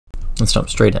Let's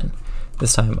jump straight in.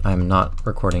 This time I'm not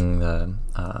recording the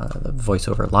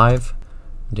voiceover live.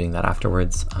 I'm doing that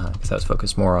afterwards because I was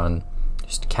focused more on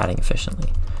just catting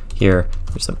efficiently. Here,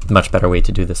 there's a much better way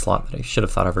to do this slot that I should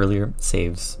have thought of earlier. It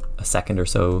saves a second or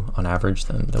so on average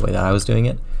than the way that I was doing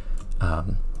it.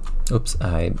 Oops,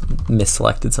 I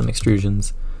misselected some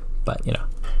extrusions, but you know,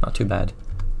 not too bad.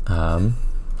 I'm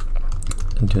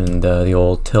doing the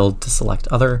old tilde to select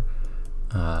other,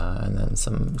 and then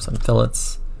some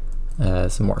fillets,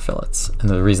 some more fillets. And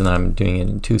the reason that I'm doing it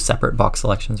in two separate box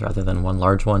selections rather than one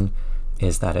large one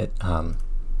is that it, I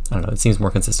don't know, it seems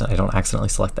more consistent. I don't accidentally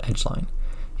select the edge line.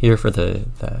 Here for the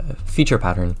feature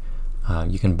pattern,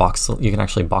 you can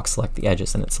actually box select the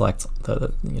edges, and it selects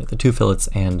the two fillets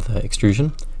and the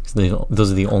extrusion. So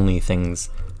those are the only things,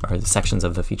 or the sections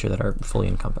of the feature that are fully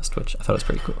encompassed, which I thought was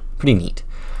pretty cool, pretty neat.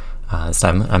 This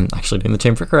time I'm actually doing the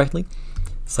chamfer correctly,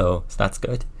 so that's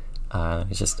good.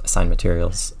 It's just assign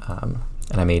materials, and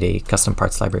I made a custom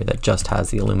parts library that just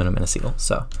has the aluminum and acetyl,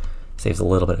 so saves a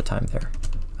little bit of time there.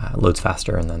 Loads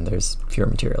faster, and then there's fewer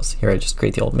materials. Here I just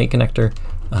create the old mate connector.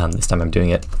 This time I'm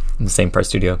doing it in the same Part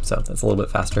Studio, so that's a little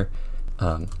bit faster.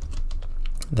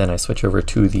 Then I switch over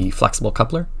to the flexible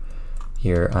coupler.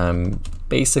 Here I'm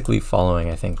basically following,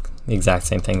 I think, the exact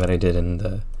same thing that I did in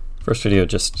the first video,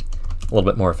 just a little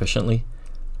bit more efficiently.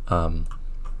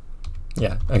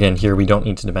 Yeah, again, here we don't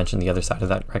need to dimension the other side of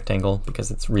that rectangle because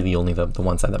it's really only the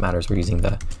one side that matters. We're using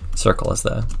the circle as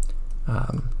the,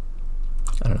 I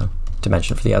don't know,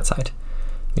 dimension for the outside.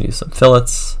 We do some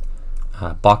fillets,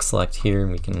 box select here,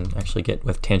 and we can actually get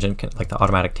with tangent, like the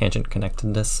automatic tangent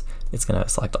connectedness, it's going to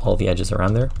select all the edges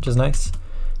around there, which is nice.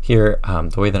 Here,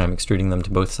 the way that I'm extruding them to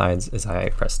both sides is I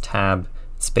press tab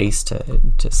space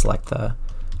to select the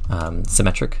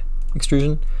symmetric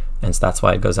extrusion, and so that's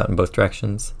why it goes out in both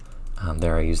directions.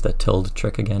 There I use the tilde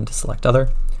trick again to select other,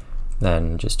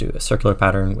 then just do a circular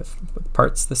pattern with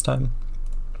parts this time,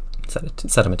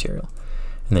 set a material.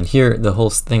 And then here, the whole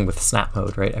thing with snap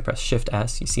mode, right? I press Shift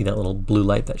S, you see that little blue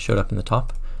light that showed up in the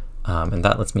top, and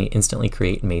that lets me instantly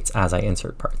create mates as I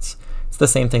insert parts. It's the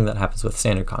same thing that happens with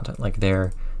standard content, like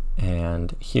there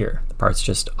and here. The parts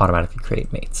just automatically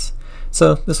create mates.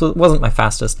 So this wasn't my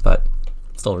fastest, but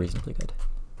still reasonably good.